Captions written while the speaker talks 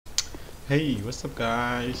Hey, what's up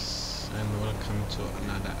guys, and welcome to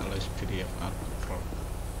another Lspdfr Pro.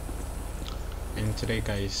 And today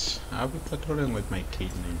guys, I'll be patrolling with my K9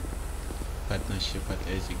 partnership, but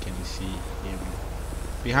as you can see him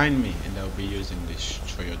behind me, and I'll be using this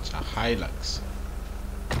Toyota Hilux.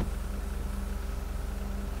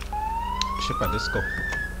 Shepard, let's go.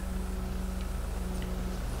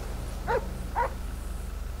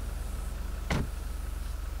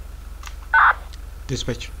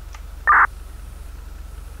 Dispatch.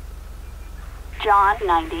 John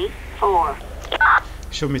 94.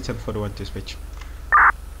 Show me 1041 dispatch.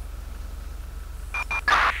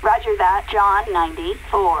 Roger that, John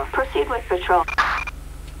 94. Proceed with patrol.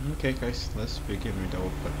 Okay guys, let's begin with our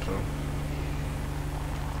patrol.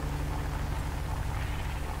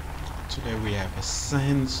 Today we have a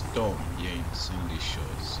sandstorm here in Sandy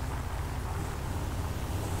Shores.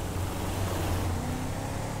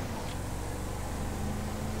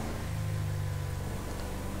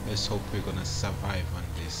 Let's hope we're gonna survive on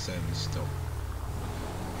this sandstorm.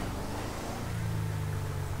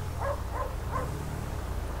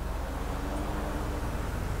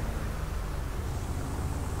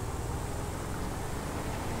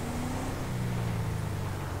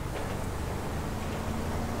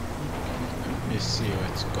 Let me see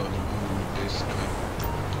what's going on with this guy.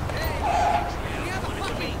 Hey, you have a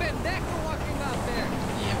fucking Benq walking out there.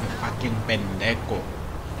 You have a fucking pendejo.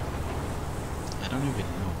 I don't even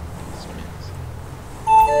know what this means.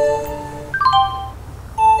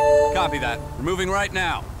 Copy that. We're moving right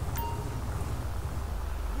now.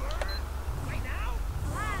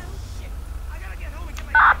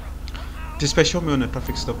 Dispatch, show me on a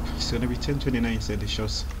traffic stop. It's gonna be 1029 Sandy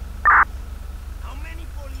Shores. How many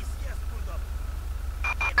police has pulled up?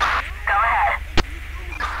 Go ahead.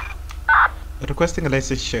 Requesting a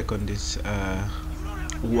license check on this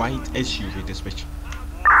white SUV. Dispatch.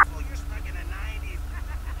 You're stuck in the 90s.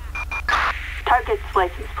 Target's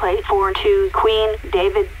license plate 42 Queen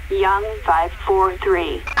David Young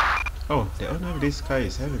 543. Oh, the owner of this car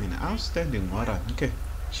is having an outstanding warrant. Okay,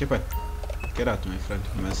 Shepard, get out, my friend.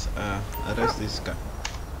 You must arrest this guy.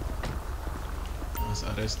 You must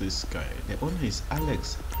arrest this guy. The owner is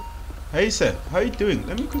Alex. Hey sir, how you doing?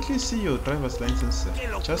 Let me quickly see your driver's license, sir.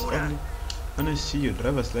 Just only wanna see your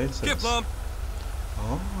driver's license. Skip bump.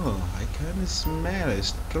 Oh, I can smell a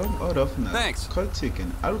strong odor of narcotic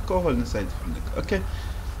and alcohol inside from the car. Okay,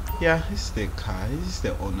 yeah, he's the car. He's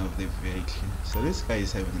the owner of the vehicle. So this guy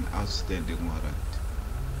is having an outstanding warrant.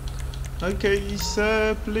 Okay,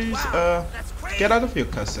 sir, please That's crazy. get out of your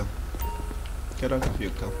car, sir. Get out of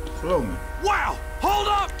your car. Follow me. Wow! Hold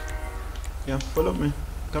up! Yeah, follow me.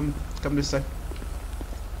 Come this side.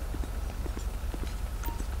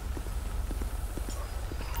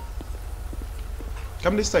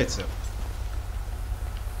 Come this side, sir.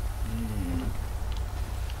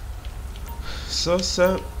 So,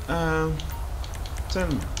 sir, tell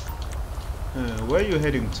me, where are you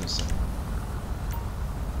heading to, sir?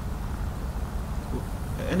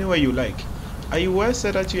 Anywhere you like. Are you aware,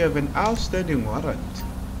 sir, that you have an outstanding warrant?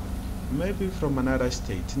 Maybe from another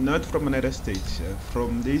state. Not from another state,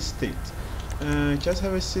 from this state. Just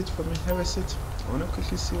have a seat for me. Have a seat. I want to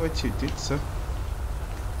quickly see what you did, sir.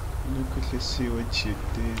 Let me quickly see what you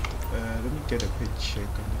did. Let me get a quick check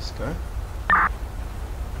on this guy.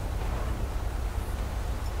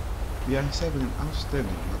 Yeah, he's having an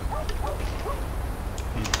outstanding warrant.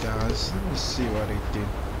 He does. Let me see what he did.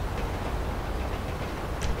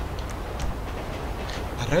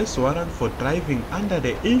 Arrest warrant for driving under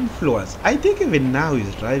the influence. I think even now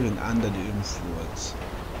he's driving under the influence.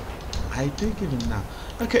 I think even now.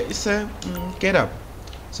 Okay, sir, get up.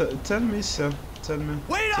 So tell me, sir. Tell me.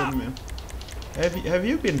 Have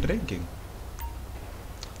you been drinking?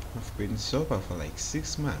 I've been sober for like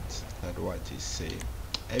 6 months. That's what he's saying.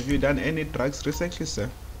 Have you done any drugs recently, sir?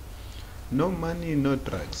 No money, no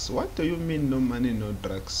drugs. What do you mean, no money, no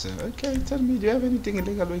drugs, sir? Okay, tell me, do you have anything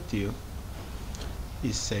illegal with you?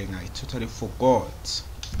 He's saying, I totally forgot.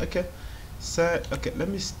 Okay, sir. Okay, let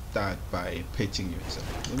me start by petting you, sir.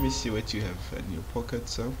 Let me see what you have in your pocket,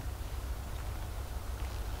 sir.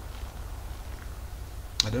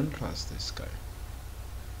 I don't trust this guy.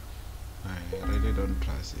 I really don't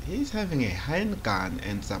trust it. He's having a handgun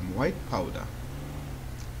and some white powder.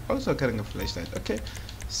 Also carrying a flashlight. Okay,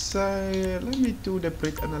 so let me do the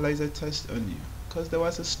breath analyzer test on you, because there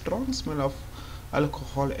was a strong smell of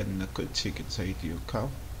alcohol and narcotic inside your car.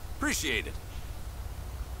 Appreciate it.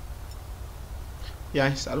 Yeah,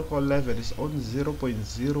 his alcohol level is on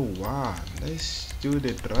 0.01. Let's do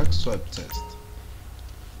the drug swab test.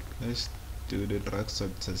 Let's do the drug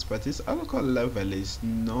substance, but his alcohol level is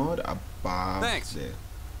not above Thanks. there.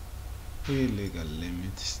 Illegal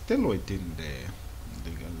limit. Still within the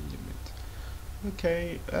legal limit.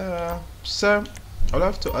 Okay, sir, I'll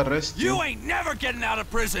have to arrest you. You ain't never getting out of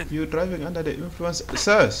prison! You're driving under the influence.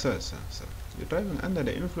 Sir. You're driving under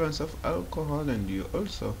the influence of alcohol, and you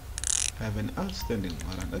also have an outstanding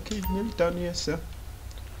warrant. Okay, kneel down here, sir.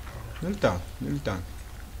 Kneel down.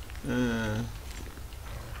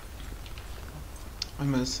 I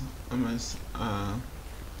must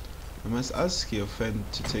ask your friend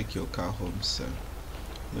to take your car home, sir.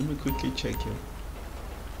 Let me quickly check you.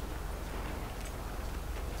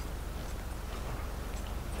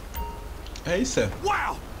 Hey, sir.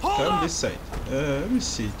 Wow! Hold Come up! this side. Let me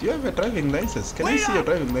see. Do you have a driving license? Can I Wait see your up!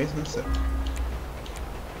 driving license, sir?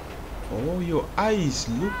 Oh, your eyes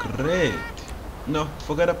look red. No,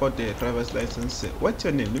 forget about the driver's license, sir. What's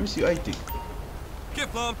your name? Let me see your ID.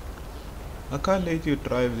 Get bump! I can't let you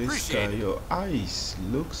drive this car. Appreciate it. Your eyes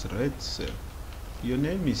looks red, sir. Your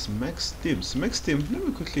name is Max Timms. Max Timms, let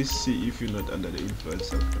me quickly see if you're not under the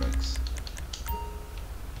influence of drugs.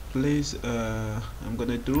 Please, I'm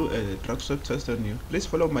gonna do a drug swab test on you. Please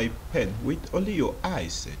follow my pen with only your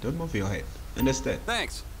eyes, sir. Don't move your head. Understand?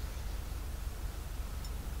 Thanks.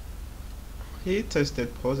 He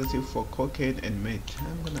tested positive for cocaine and meth.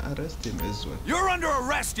 I'm gonna arrest him as well. You're under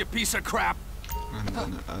arrest, you piece of crap! I'm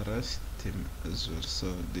gonna arrest him as well.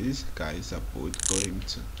 So these guys are both going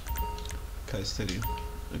to custody.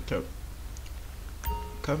 Okay.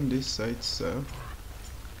 Come this side, sir.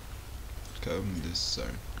 Come this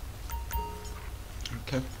side.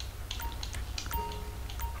 Okay.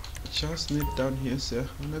 Just kneel down here, sir.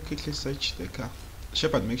 I'm gonna quickly search the car.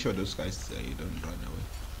 Shepard, make sure those guys you don't run away.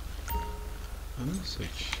 I'm gonna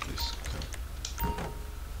search this car.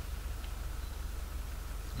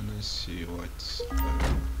 I'm gonna see what's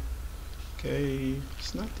okay.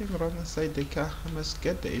 There's nothing wrong inside the car. I must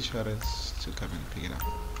get the insurance to come and pick it up.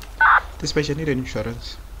 Dispatch, I need an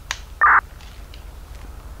insurance.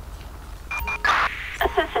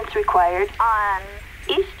 Assistance required on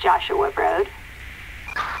East Joshua Road.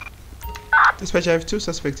 Dispatch, I have 2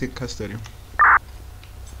 suspects in custody.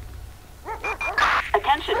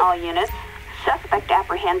 Attention all units. Suspect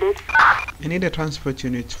apprehended. I need a transport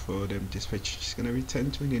unit for them, dispatch. It's gonna be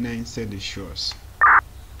 1029 Sandy Shores.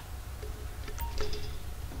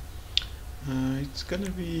 It's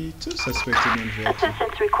gonna be 2 suspects in one vehicle.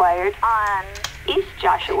 Assistance required on East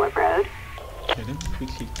Joshua Road. Okay, let me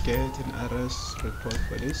quickly get an arrest report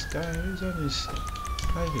for this guy. He's on his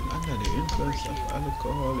driving under the influence of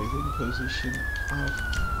alcohol, is in possession of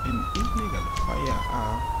an illegal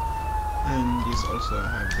firearm, and he's also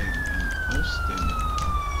having an outstanding.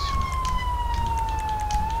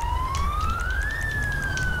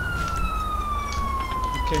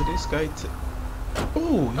 Okay, this guy.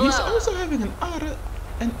 Oh, he's also having an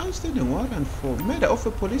outstanding warrant for murder of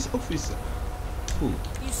a police officer. Oh.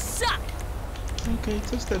 You suck! Okay,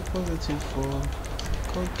 tested positive for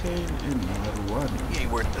cocaine and marijuana. You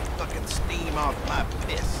ain't worth the fucking steam off my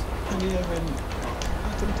piss. And you have an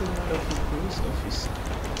attempted murder of a police officer.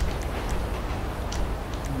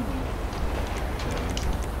 Okay,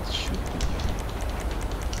 it should be here.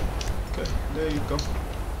 Okay, there you go.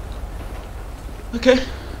 Okay,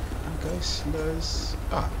 guys, let's.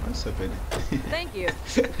 That's a penny. Thank you.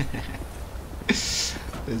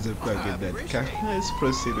 There's a bug in that car. Let's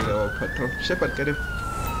proceed with our patrol. Shepard, get him.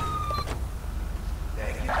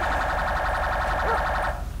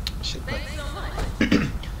 Shepard. Thanks so much.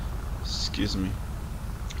 Excuse me.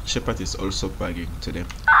 Shepard is also bugging today.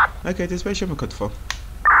 Okay, this way, show me code 4.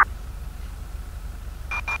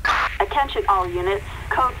 Attention all units.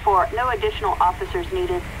 Code 4. No additional officers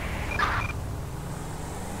needed.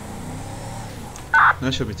 Now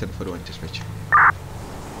show me 1041 dispatch.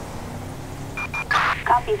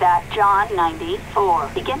 Copy that. John 94.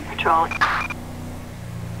 Begin patrol.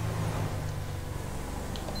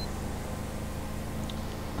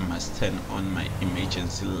 I must turn on my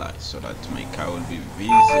emergency light so that my car will be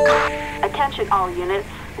visible. Attention all units.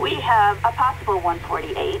 We have a possible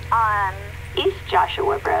 148 on East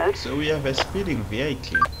Joshua Road. So we have a speeding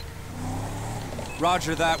vehicle.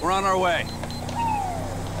 Roger that, we're on our way.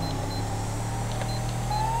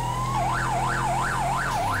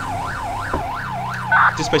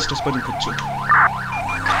 Dispatch responding for 2.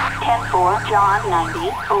 10-4, John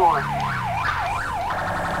 94.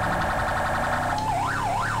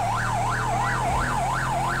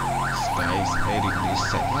 This guy is heading this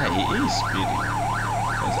side. Yeah, he is speeding.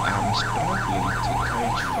 Because I'm struggling to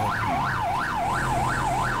catch up him.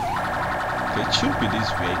 Okay, it should be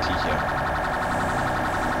this vehicle here.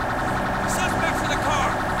 Suspects in the car!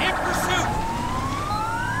 In pursuit!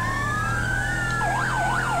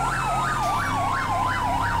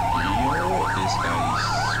 Yo,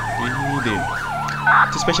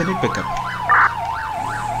 the special need backup.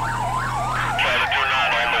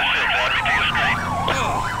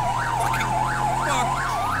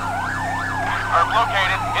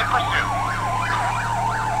 Located in pursuit.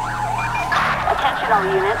 Attention all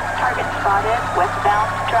units, target spotted, westbound,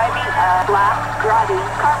 driving a black, grotty,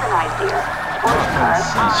 carbonized here. Sports car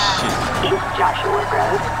on East Joshua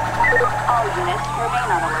Road. All units remain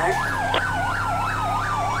on alert.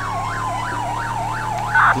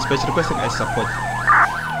 Dispatch requesting air support.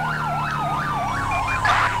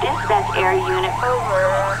 Dispatch air unit over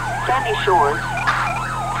Sandy Shores.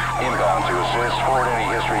 Inbound to assist. Forward any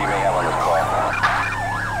history you may have on this call.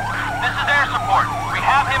 This is air support. We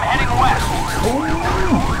have him heading west.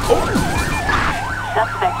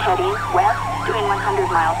 Suspect heading west, doing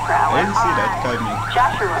 100 miles per hour. I didn't see that on coming.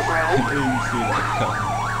 Joshua I Road. didn't see that coming.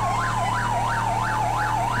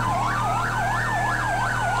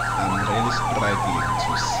 I'm really struggling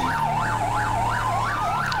to see.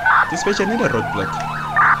 Dispatch, I need a roadblock.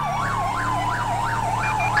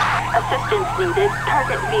 Assistance needed.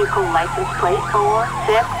 Target vehicle license plate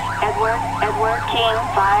 46 Edward King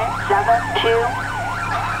 572.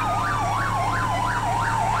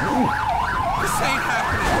 This ain't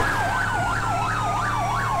happening.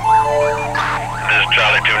 This is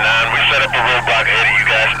Charlie 29. We set up a roadblock ahead of you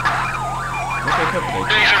guys. Okay, perfect.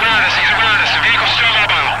 He's around us. The vehicle's still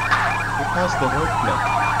mobile. We passed the roadblock.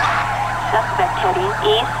 Suspect heading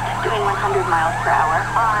east, doing 100 miles per hour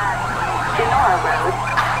on Sonora Road.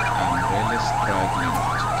 I'm really struggling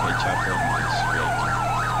to catch up on this vehicle.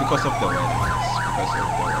 Because of the weather, yes. Because of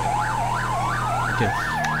the weather. Okay.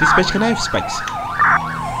 Dispatch, can I have spikes?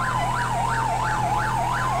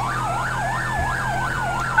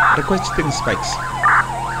 Requesting spikes.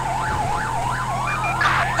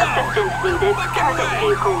 Assistance needed. Target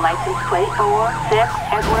vehicle license plate 46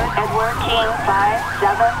 Edward King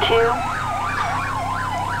 572.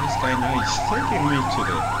 This guy now is taking me to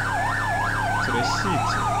the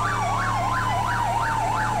city.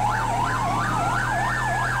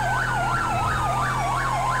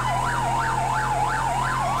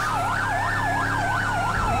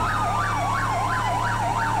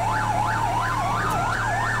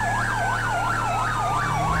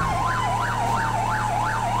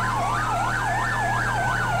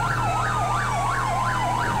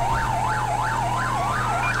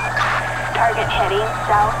 Target heading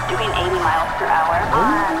south, doing 80 miles per hour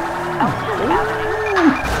on Elton Avenue.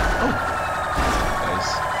 Guys,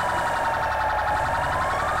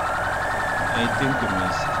 I think we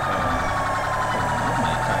missed. Oh,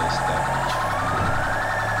 my car is damaged.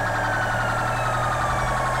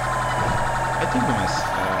 I think we must.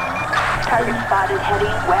 Target spotted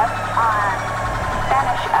heading west on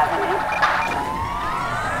Spanish Avenue.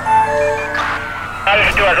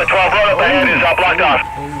 Alice 2 has a 12 roll up ahead is blocked off.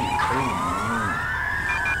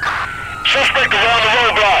 Suspect is on the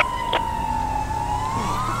roadblock.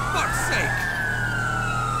 For fuck's sake.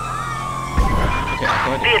 Okay, I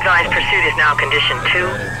got it. Be advised, pursuit is now condition 2.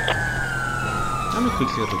 Let me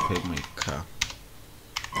quickly repair my car.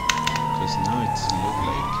 Because now it's look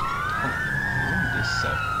like. Oh, on this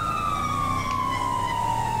side.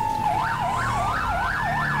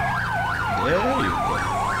 There you go.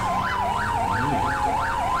 There you go.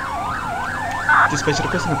 Dispatch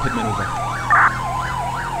requesting a pit maneuver.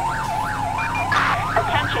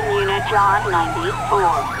 Attention unit John 94.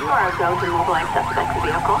 You are go to mobilize suspect's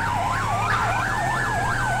vehicle.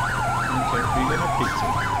 Okay, we're gonna fix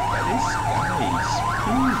it. But this guy is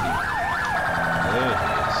speeding. There it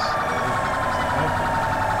is.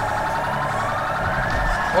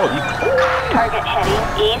 Oh, Target heading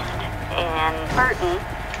east in Burton.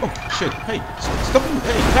 oh shit! Hey, stop him!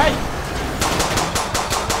 Hey, hey!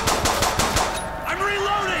 I'm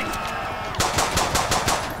reloading.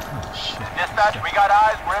 Oh shit! Dispatch, we got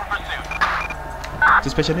eyes. We're in pursuit.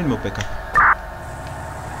 Dispatch, I need more backup.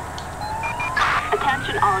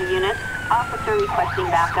 Attention all units. Officer requesting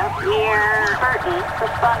backup near Burton.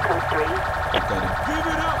 Respond code 3. They got him. Give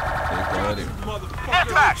it up. They got him. Motherfucker.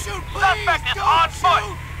 Dispatch, Shoot, please. suspect is Don't on foot.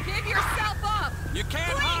 shoot. Give yourself up! You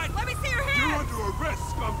can't hide. Please, let me see your You're hands! under arrest,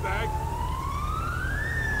 scumbag.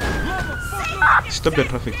 Motherfucker. Stop the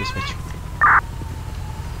traffic, dispatch.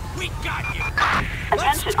 We got you.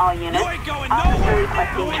 Attention all units. You ain't going Officer nowhere.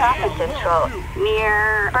 requesting traffic control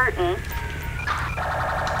near Burton.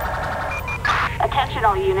 Attention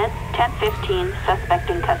all units. 1015 suspect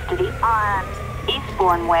in custody on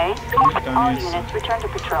Eastbourne Way. All units return to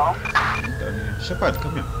patrol. Down here. Shepard,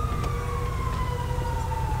 come here.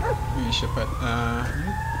 Hey, Shepard. I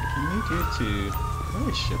need you to. Where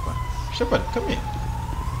is Shepard? Shepard, come here.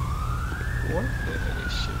 What the hell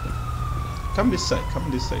is Shepard? Come this side,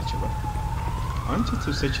 Shepard. want you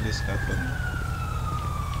to search this car for me.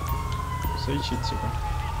 Search it, super.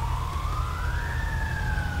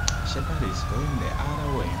 Shepard is going the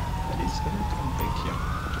other way, but he's gonna come back here.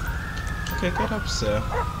 Okay, get up, sir.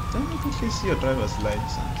 Let me quickly see your driver's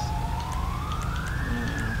license.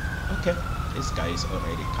 Okay, this guy is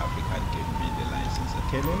already covered. Can't give me the license.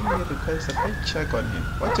 Okay, let me request a quick check on him.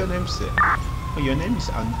 What's your name, sir? Oh, your name is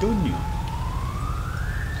Antonio.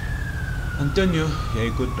 Antonio, you're a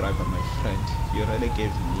good driver, my friend. You really gave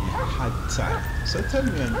me a hard time. So tell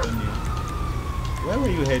me, Antonio, where were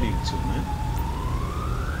you heading to, man?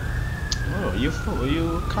 Oh, you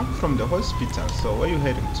come from the hospital, so where are you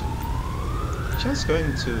heading to? Just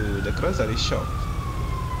going to the grocery shop.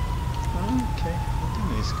 Okay,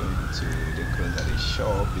 Antonio is going to the grocery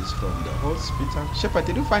shop. He's from the hospital. Shepard,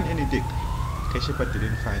 did you find anything? Okay, Shepard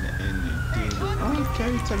didn't find anything.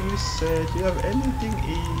 Okay, tell me, sir, do you have anything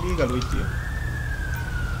illegal with you?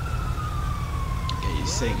 Okay,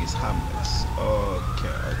 he's saying it's harmless.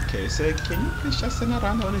 Okay, sir, can you please just turn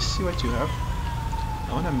around? I want to see what you have. I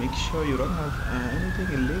want to make sure you don't have anything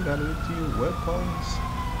illegal with you, weapons.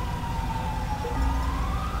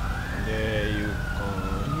 There you go.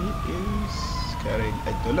 He is carrying a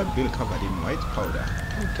dollar bill covered in white powder.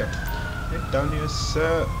 Okay. Get down here,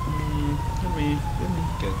 sir. Let me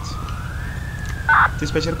get the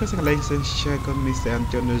special requesting a license check on Mr.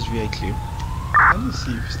 Antonio's vehicle. Let me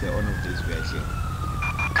see if it's the owner of this vehicle.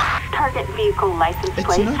 Target vehicle license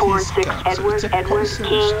plate 46 Edward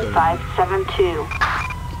King 572.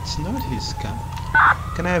 It's not his car.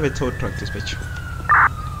 Can I have a tow truck dispatch?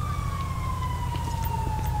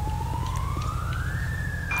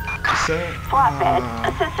 Sir, Flatbed,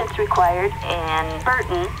 assistance required in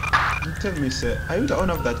Burton. Tell me, sir, are you the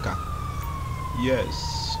owner of that car?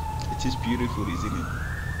 Yes, it is beautiful, isn't it?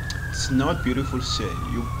 It's not beautiful, sir.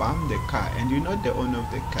 You bombed the car and you're not the owner of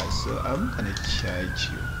the car, so I'm gonna charge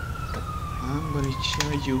you. I'm gonna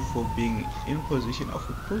charge you for being in possession of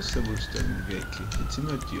a possible stolen vehicle. It's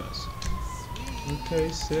not yours. Okay,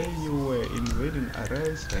 sir, you were invading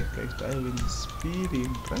arrest, reckless driving,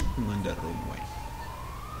 speeding, driving on the wrong way.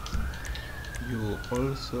 You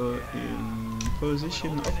also in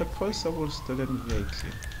possession of a possible stolen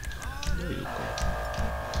vehicle. There you go.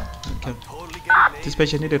 Okay.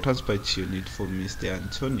 Dispatch, I need a transport unit for Mr.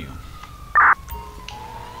 Antonio.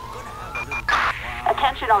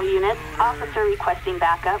 Attention all units. Officer requesting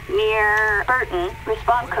backup near Burton.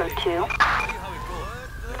 Response code 2.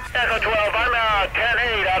 Echo 12, I'm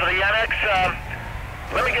 10-8 out of the annex.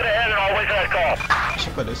 Let me get ahead and I'll wait for that call.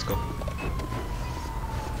 Shepard, let's go.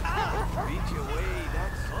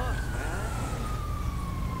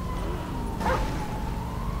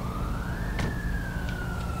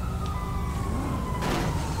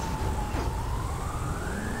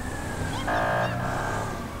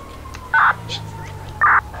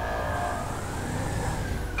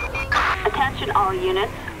 Attention all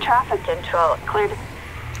units. Traffic control cleared.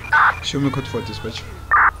 Show me code 4, dispatch.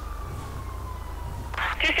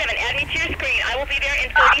 27, add me to your screen. I will be there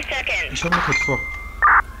in 30 seconds. Show me code 4.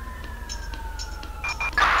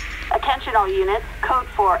 Attention all units. Code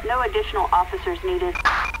 4. No additional officers needed.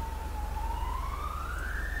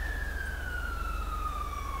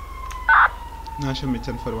 Now show me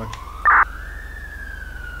 1041.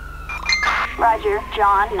 Roger.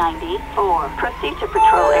 John 94. Proceed to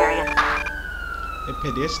patrol area. A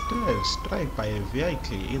pedestrian struck by a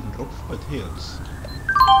vehicle in Rockford Hills.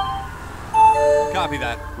 Copy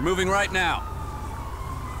that. We're moving right now.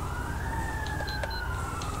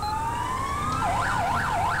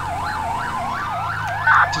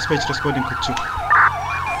 Dispatch responding code 2.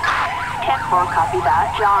 10-4, copy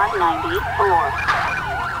that. John 94.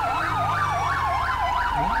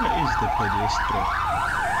 Where is the pedestrian?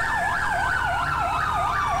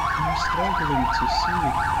 I'm struggling to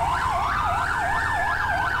see.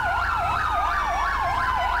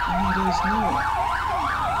 There's no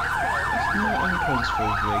entrance for a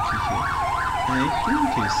vehicle here. I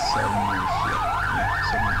think it's somewhere here. Yeah,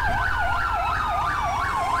 somewhere here.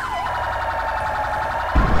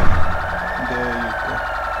 There you go.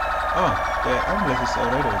 Oh, the ambulance is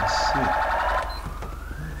already on scene.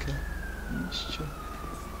 Okay, let's check.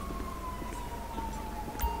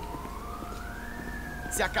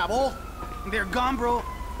 Se acabó. They're gone, bro.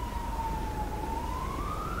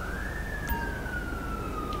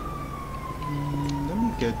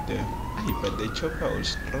 Get there. But the chopper will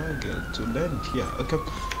struggle to land here. Okay,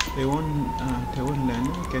 they won't land. Let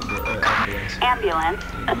me get the ambulance. Ambulance.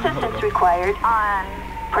 Assistance required on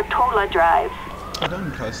Portola Drive. I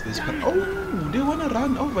don't trust this part. Oh, they wanna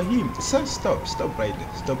run over him. Sir, stop right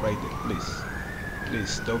there. Stop right there, please.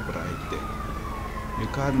 Please stop right there. You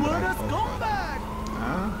can't run over.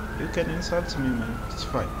 You can insult me, man. It's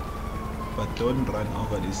fine. But don't run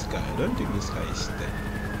over this guy. I don't think this guy is dead.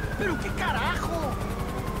 Pero qué carajo!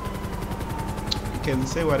 You can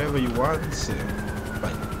say whatever you want, sir.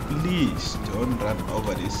 But please don't run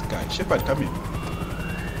over this guy. Shepard, come here.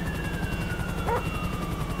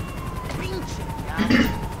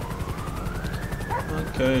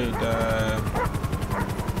 Okay,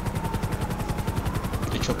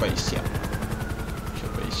 the chopper is here.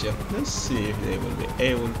 Let's see if they will be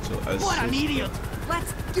able to assist. What an idiot!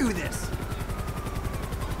 Let's do this!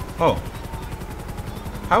 Oh.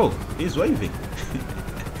 How? He's waving.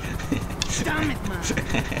 Damn it, man!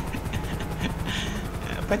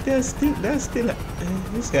 But there's still this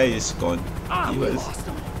guy is gone.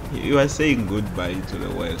 He was saying goodbye to the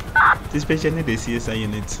world. Especially the CSI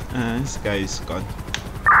unit. This guy is gone.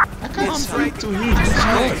 I can't speak to him.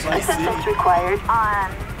 Assistance required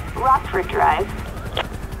on Rockford Drive.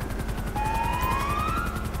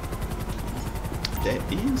 There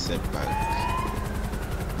is a bug.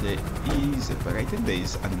 I think there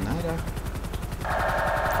is another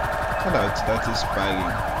callout that is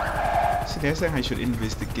bugging. See, they're saying I should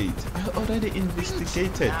investigate. I already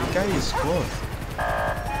investigated. The guy is gone.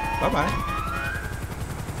 Bye bye.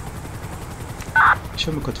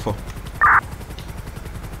 Show me code 4.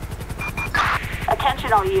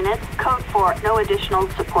 Attention all units. Code 4. No additional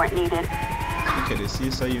support needed. Okay, the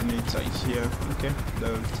CSI units are here. Okay,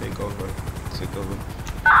 they'll take over.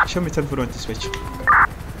 Show me 10-4 dispatch.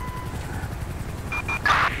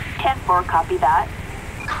 10-4, copy that.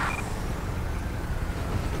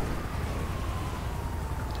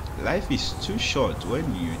 Life is too short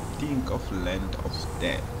when you think of land of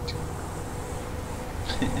death.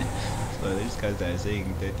 So these guys are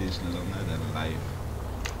saying death is longer than life.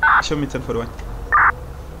 Show me 10-4.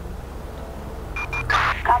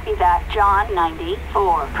 Copy that, John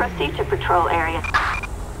 94. Proceed to patrol area.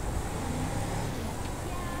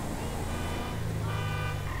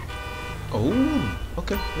 Oh,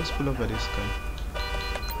 okay, let's pull over this guy.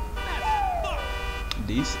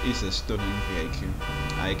 This is a stolen vehicle.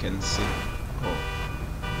 I can see. Oh,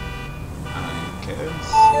 I can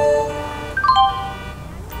see.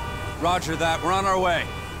 Roger that. We're on our way.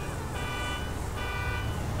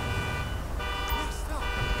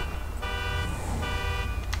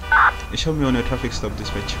 Show me on a traffic stop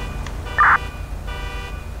dispatch.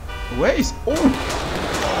 Where is? Oh!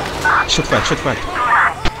 Shot fired.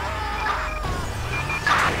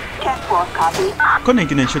 10-4, copy.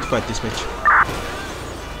 Connecting and shot fired dispatch.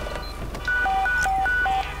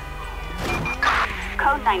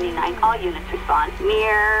 Code 99, all units respond.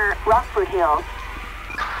 Near Rockford Hills.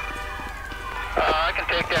 I can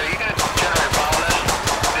take that. Are you going to generate bomb list?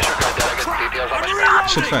 Disregard that. I got details on my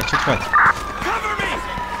screen. Shot fired. Cover me!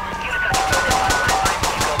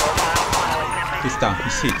 He's down.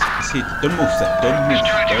 He's hit. Don't move, sir. Don't move.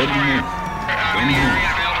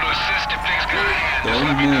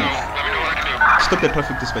 Stop the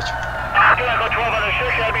traffic dispatch. Echo 12 on the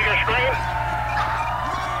 6, that'll be your screen.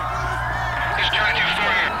 He's trying to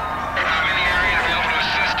for you. I'm in the area to be able to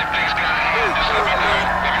assist if things get out of hand. Just let me know.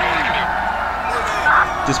 Let me know what I can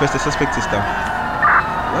do. Dispatch, the suspect is down.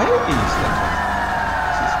 Where is that?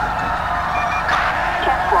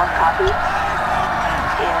 10-4, copy.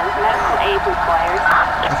 Is medical aid required?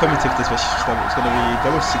 Affirmative dispatch. It's gonna be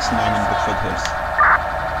 669 in Bedford Hills.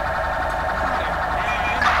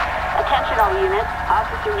 Attention all units.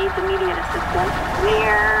 Officer needs immediate assistance.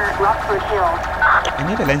 Near Rockford Hills. I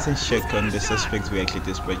need a license check on the suspect's vehicle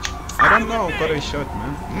dispatch. I don't know, got a shot,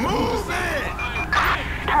 man. Move it!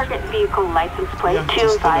 Target vehicle license plate Yeah,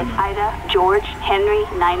 25 just Ida George Henry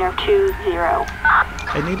Niner 20.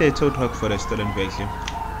 I need a tow truck for a stolen vehicle.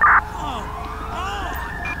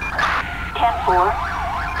 10-4.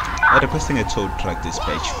 I'm requesting a tow truck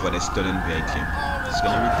dispatch for a stolen vehicle. It's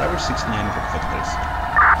gonna be 669 Bedford Hills.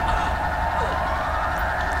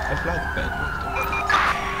 A flatbed.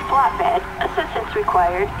 Flatbed. Assistance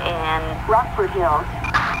required in Rockford Hills.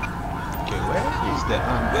 Okay, where is the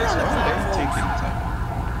ambulance? Why are they taking time?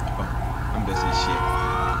 Oh, ambulance is here.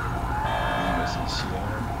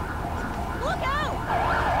 Look out!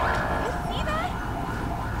 You see that?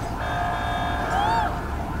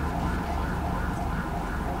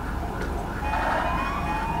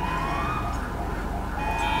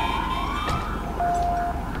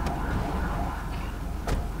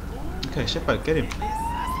 Okay, Shepard, get him.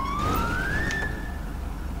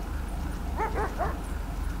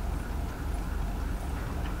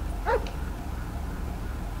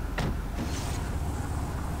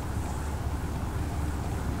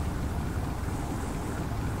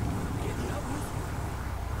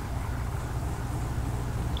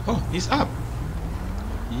 Oh, he's up.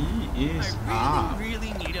 He is up.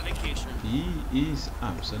 really need a vacation. He is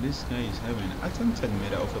up. So this guy is having attempted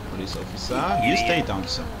murder of a police officer. You stay down,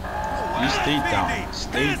 sir. You stay down.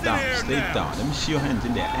 Stay down. Stay down. Let me see your hands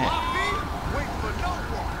in the air.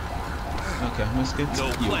 Okay, let's get to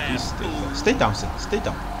you. Please stay down, sir. Stay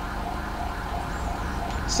down.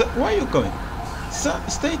 Sir, where are you going? Sir,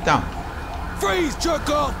 stay down. Freeze, jerk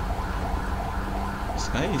off! This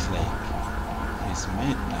guy is like, he's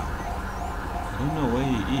mad now. I don't know where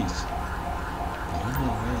he is. I don't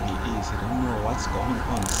know where he is. I don't know what's going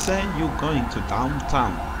on. Sir, you're going to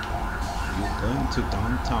downtown. You're going to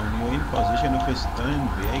downtown. You're in possession of a stolen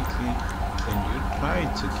vehicle and you tried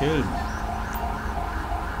to kill me.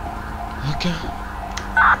 Okay.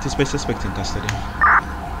 This place suspect in custody.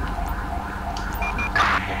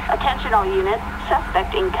 Attention all units,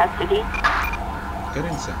 suspect in custody. Get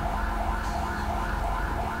in, sir.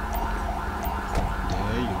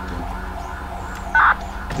 There you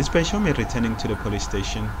go. Dispatch, show me returning to the police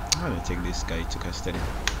station. I'm gonna take this guy to custody.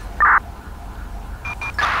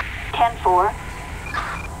 10-4.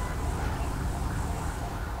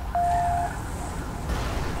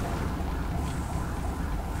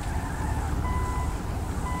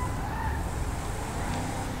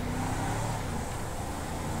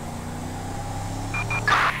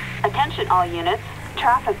 Attention all units,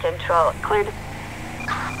 traffic control cleared.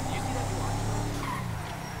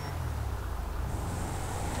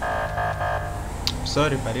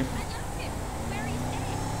 Sorry, buddy. Okay,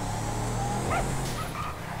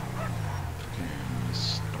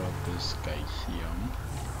 let's drop this guy here.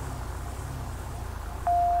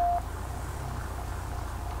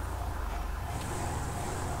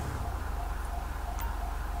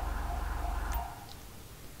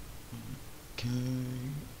 Okay.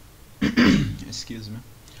 Excuse me.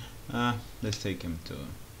 Let's take him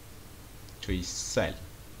to his cell.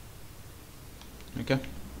 Okay.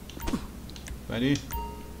 Buddy.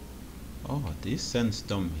 Oh, this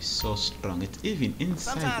Sandstorm is so strong. It's even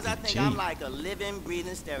inside Sometimes the I think jail. I'm like a living,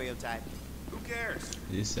 breathing stereotype. Who cares?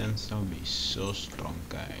 This Sandstorm is so strong,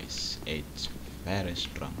 guys. It's very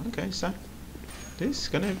strong. Okay, so this is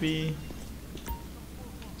gonna be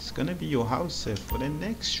your house for the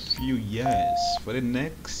next few years. For the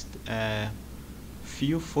next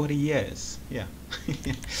few 40 years. Yeah.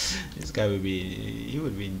 This guy will be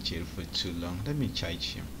in jail for too long. Let me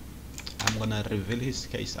charge him. I'm gonna reveal his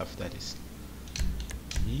case after this.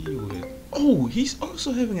 He will. Oh, he's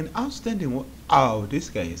also having an outstanding. Oh, this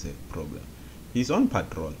guy is a problem. He's on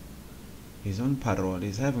patrol. He's on parole.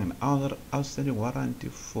 He's having an outstanding warrant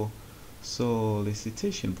for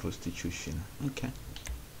solicitation prostitution. Okay.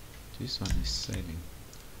 This one is selling.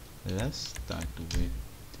 Let's start with.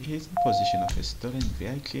 He's in possession of a stolen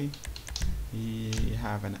vehicle. He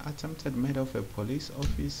have an attempted murder of a police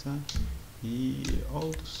officer. He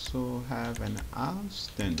also have an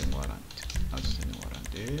outstanding warrant. Outstanding warrant.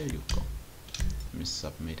 There you go. Let me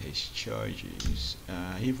submit his charges.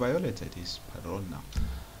 He violated his parole now.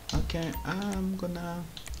 Okay, I'm gonna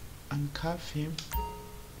uncuff him.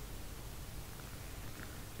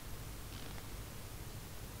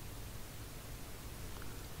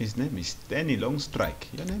 His name is Danny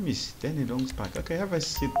Longstrike. Your name is Danny Longstrike. Okay, have a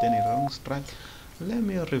seat, Danny Longstrike. Let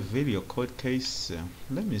me reveal your court case.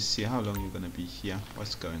 Let me see how long you're gonna be here.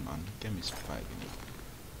 What's going on? Game is 5 minutes.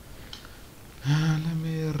 Let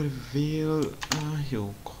me reveal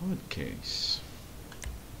your court case.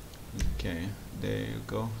 Okay, there you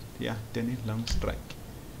go. Yeah, Danny Longstrike.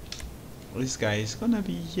 This guy is gonna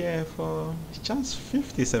be here for just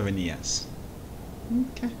 57 years.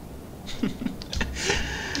 Okay.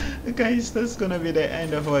 Guys, that's gonna be the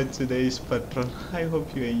end of our today's patrol. I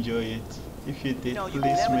hope you enjoy it. If you did,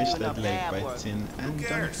 please smash that like button and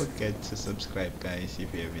don't forget to subscribe, guys,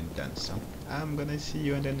 if you haven't done so. I'm gonna see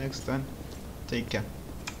you in the next one. Take care.